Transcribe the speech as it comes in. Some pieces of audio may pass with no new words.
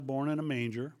born in a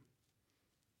manger.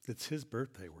 It's his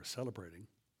birthday we're celebrating.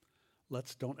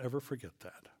 Let's don't ever forget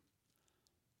that.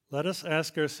 Let us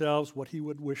ask ourselves what he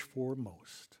would wish for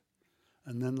most,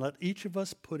 and then let each of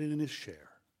us put in his share.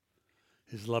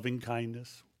 His loving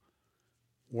kindness,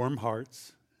 warm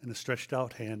hearts, and a stretched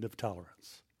out hand of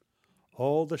tolerance.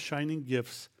 All the shining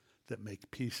gifts that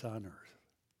make peace on earth.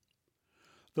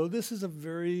 Though this is a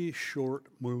very short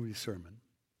movie sermon,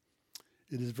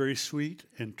 it is very sweet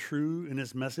and true in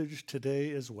its message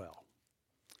today as well.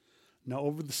 Now,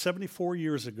 over the 74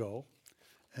 years ago,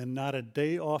 and not a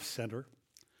day off center,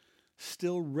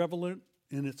 still relevant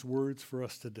in its words for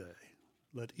us today,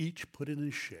 let each put in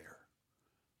his share.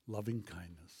 Loving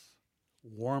kindness,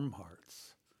 warm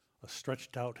hearts, a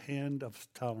stretched out hand of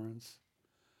tolerance,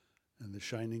 and the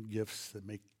shining gifts that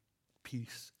make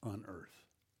peace on earth.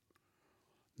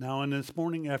 Now, and this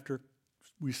morning after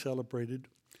we celebrated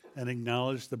and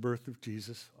acknowledged the birth of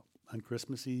Jesus on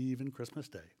Christmas Eve and Christmas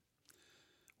Day,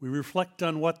 we reflect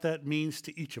on what that means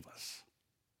to each of us,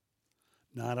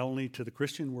 not only to the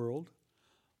Christian world,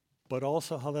 but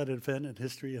also how that event in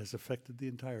history has affected the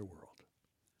entire world.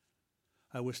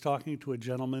 I was talking to a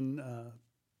gentleman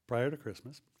prior to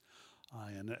Christmas,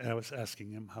 and I was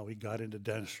asking him how he got into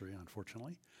dentistry,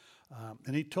 unfortunately.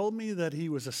 And he told me that he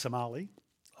was a Somali,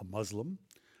 a Muslim,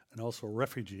 and also a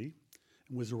refugee,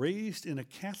 and was raised in a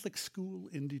Catholic school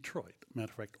in Detroit.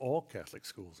 Matter of fact, all Catholic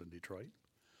schools in Detroit.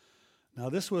 Now,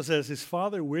 this was as his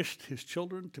father wished his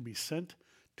children to be sent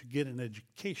to get an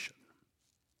education,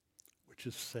 which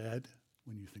is sad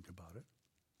when you think about it,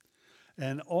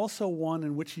 and also one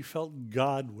in which he felt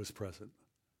God was present,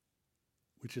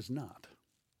 which is not.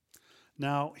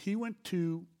 Now, he went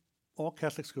to all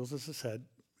Catholic schools, as I said.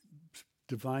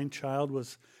 Divine Child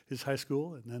was his high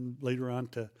school, and then later on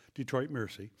to Detroit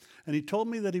Mercy. And he told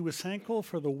me that he was thankful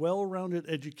for the well-rounded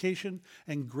education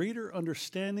and greater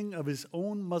understanding of his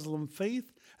own Muslim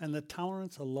faith and the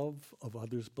tolerance and love of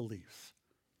others' beliefs.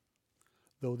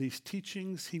 Though these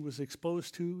teachings he was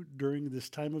exposed to during this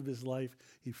time of his life,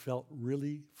 he felt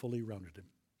really fully rounded him.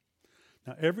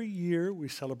 Now, every year we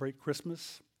celebrate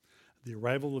Christmas, the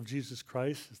arrival of Jesus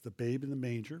Christ as the babe in the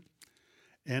manger,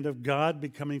 and of God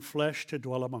becoming flesh to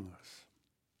dwell among us.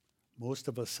 Most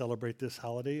of us celebrate this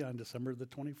holiday on December the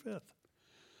 25th.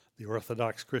 The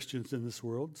Orthodox Christians in this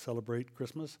world celebrate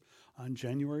Christmas on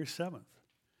January 7th.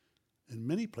 In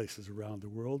many places around the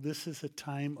world, this is a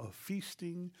time of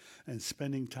feasting and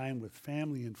spending time with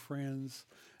family and friends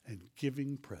and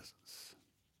giving presents.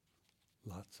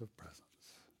 Lots of presents.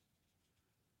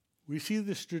 We see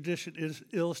this tradition is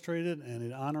illustrated and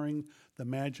in honoring the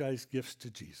Magi's gifts to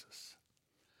Jesus.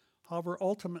 However,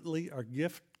 ultimately, our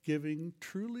gift giving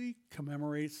truly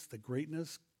commemorates the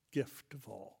greatest gift of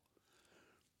all,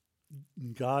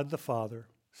 God the Father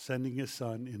sending his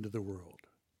Son into the world.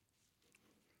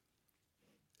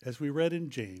 As we read in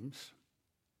James,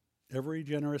 every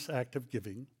generous act of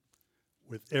giving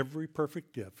with every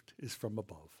perfect gift is from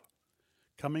above,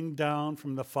 coming down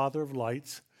from the Father of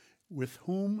lights, with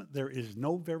whom there is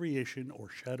no variation or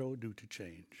shadow due to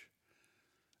change.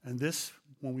 And this,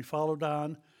 when we followed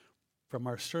on from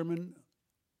our sermon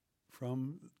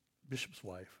from Bishop's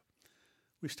wife,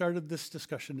 we started this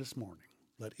discussion this morning.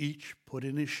 Let each put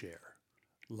in his share,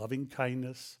 loving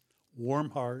kindness,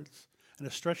 warm hearts, and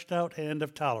a stretched out hand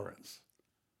of tolerance,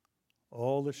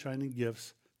 all the shining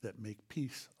gifts that make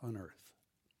peace on earth.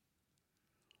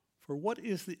 For what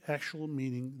is the actual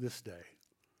meaning this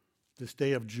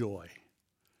day of joy,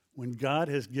 when God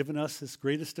has given us his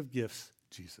greatest of gifts,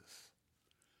 Jesus?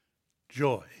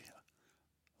 Joy,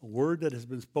 a word that has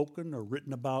been spoken or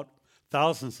written about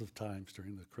thousands of times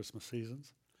during the Christmas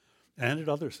seasons and at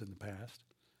others in the past.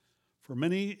 For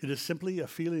many, it is simply a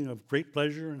feeling of great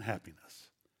pleasure and happiness.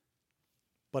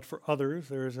 But for others,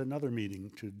 there is another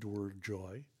meaning to the word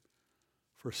joy.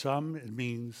 For some, it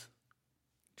means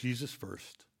Jesus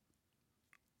first,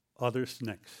 others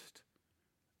next,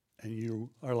 and you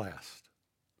are last.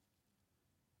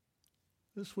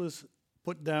 This was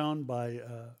put down by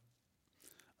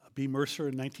B. Mercer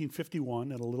in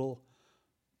 1951 in a little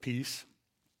piece,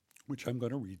 which I'm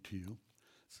going to read to you.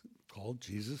 It's called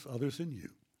Jesus, Others, and You.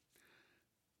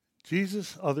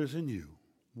 Jesus, others, and you.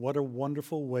 What a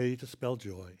wonderful way to spell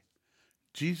joy.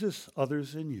 Jesus,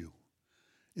 others, and you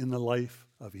in the life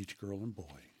of each girl and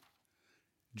boy.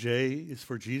 J is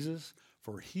for Jesus,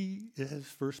 for he is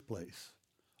first place.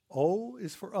 O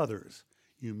is for others,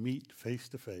 you meet face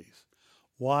to face.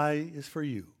 Y is for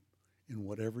you, in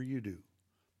whatever you do.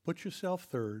 Put yourself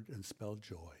third and spell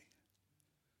joy.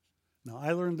 Now,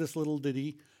 I learned this little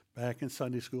ditty back in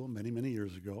Sunday school many, many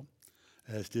years ago,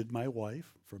 as did my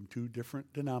wife from two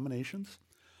different denominations.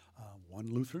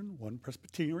 one Lutheran, one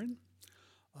Presbyterian.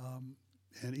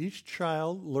 And each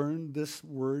child learned this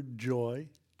word joy,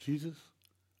 Jesus,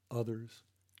 others,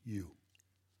 you.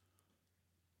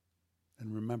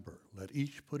 And remember, let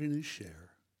each put in his share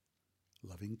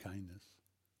loving kindness,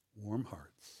 warm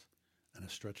hearts, and a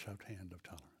stretched out hand of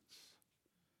tolerance.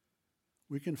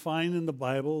 We can find in the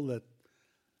Bible that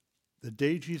the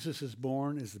day Jesus is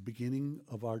born is the beginning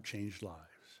of our changed lives.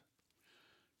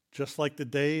 Just like the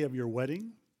day of your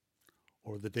wedding,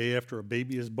 or the day after a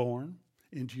baby is born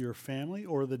into your family,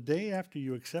 or the day after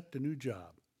you accept a new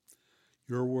job,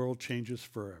 your world changes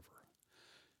forever.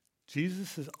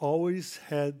 Jesus has always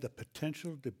had the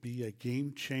potential to be a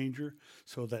game changer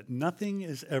so that nothing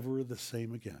is ever the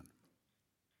same again.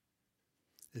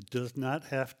 It does not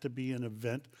have to be an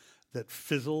event that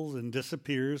fizzles and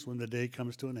disappears when the day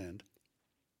comes to an end.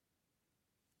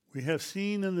 We have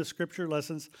seen in the scripture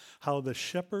lessons how the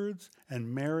shepherds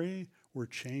and Mary were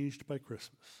changed by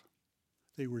Christmas.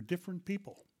 They were different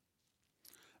people.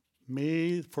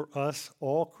 May for us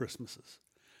all Christmases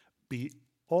be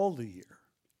all the year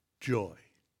joy,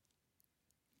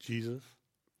 Jesus,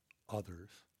 others,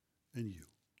 and you.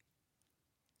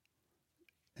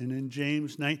 And in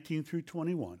James 19 through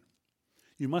 21,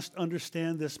 you must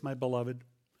understand this, my beloved.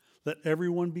 Let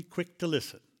everyone be quick to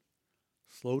listen,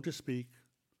 slow to speak,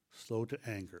 slow to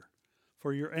anger.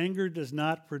 For your anger does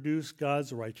not produce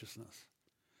God's righteousness.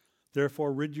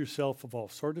 Therefore rid yourself of all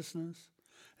sordidness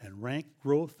and rank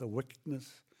growth of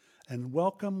wickedness, and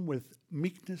welcome with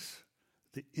meekness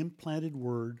the implanted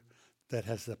word that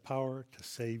has the power to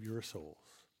save your souls.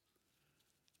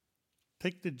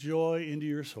 Take the joy into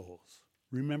your souls.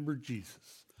 Remember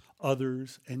Jesus,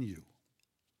 others, and you.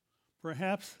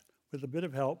 Perhaps with a bit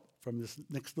of help from this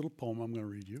next little poem I'm going to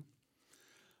read you.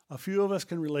 A few of us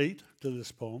can relate to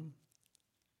this poem.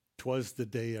 'Twas the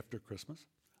day after Christmas,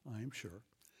 I'm sure,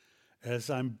 as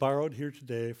I'm borrowed here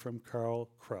today from Karl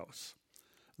Kraus,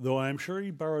 though I'm sure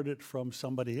he borrowed it from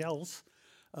somebody else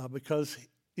because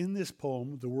in this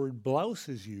poem the word blouse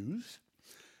is used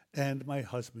and my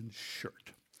husband's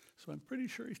shirt. So I'm pretty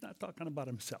sure he's not talking about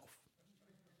himself.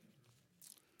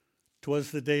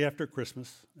 'Twas the day after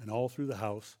Christmas, and all through the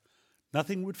house,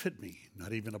 nothing would fit me,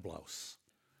 not even a blouse.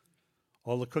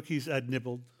 All the cookies I'd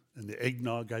nibbled and the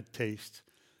eggnog I'd taste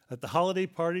at the holiday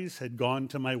parties had gone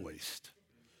to my waist.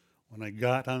 When I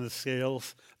got on the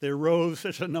scales, they rose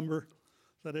such a number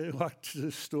that I walked to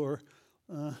the store,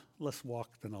 less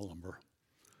walk than a lumber.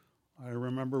 I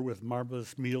remember with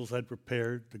marvelous meals I'd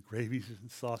prepared, the gravies and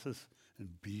sauces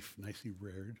and beef nicely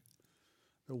reared,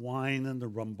 the wine and the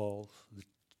rum balls, the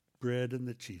bread and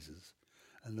the cheeses,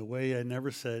 and the way I never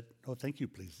said, "Oh, thank you,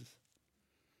 pleases."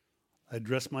 I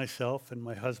dressed myself in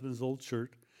my husband's old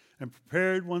shirt and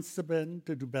prepared once again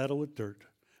to do battle with dirt.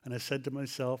 And I said to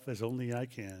myself, as only I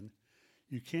can,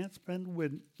 you can't spend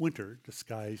winter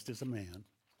disguised as a man.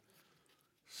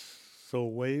 So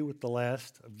away with the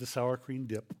last of the sour cream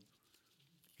dip.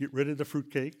 Get rid of the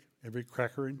fruitcake, every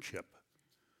cracker and chip.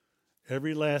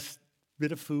 Every last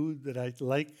bit of food that I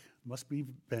like must be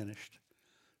banished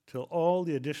till all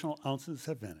the additional ounces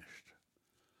have vanished.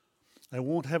 I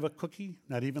won't have a cookie,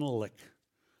 not even a lick,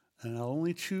 and I'll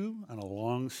only chew on a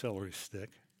long celery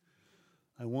stick.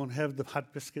 I won't have the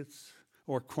hot biscuits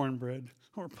or cornbread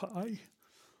or pie.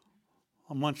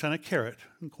 I'll munch on a carrot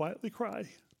and quietly cry.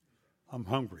 I'm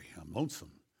hungry, I'm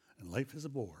lonesome, and life is a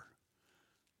bore.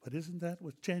 But isn't that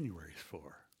what January's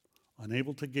for?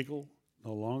 Unable to giggle,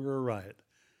 no longer a riot.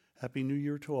 Happy New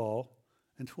Year to all,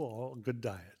 and to all a good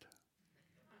diet.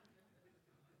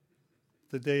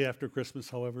 The day after Christmas,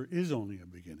 however, is only a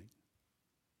beginning.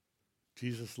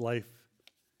 Jesus' life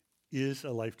is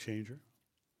a life changer.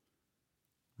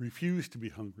 Refuse to be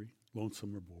hungry,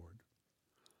 lonesome, or bored.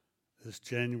 This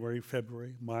January,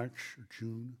 February, March, or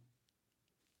June.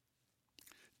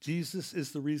 Jesus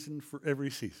is the reason for every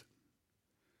season.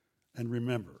 And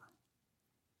remember,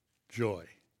 joy.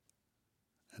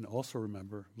 And also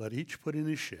remember, let each put in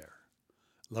his share,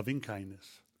 loving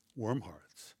kindness, warm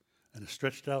hearts, and a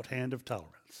stretched out hand of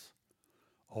tolerance,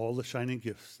 all the shining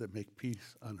gifts that make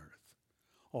peace on earth.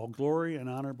 All glory and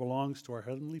honor belongs to our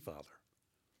Heavenly Father.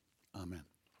 Amen.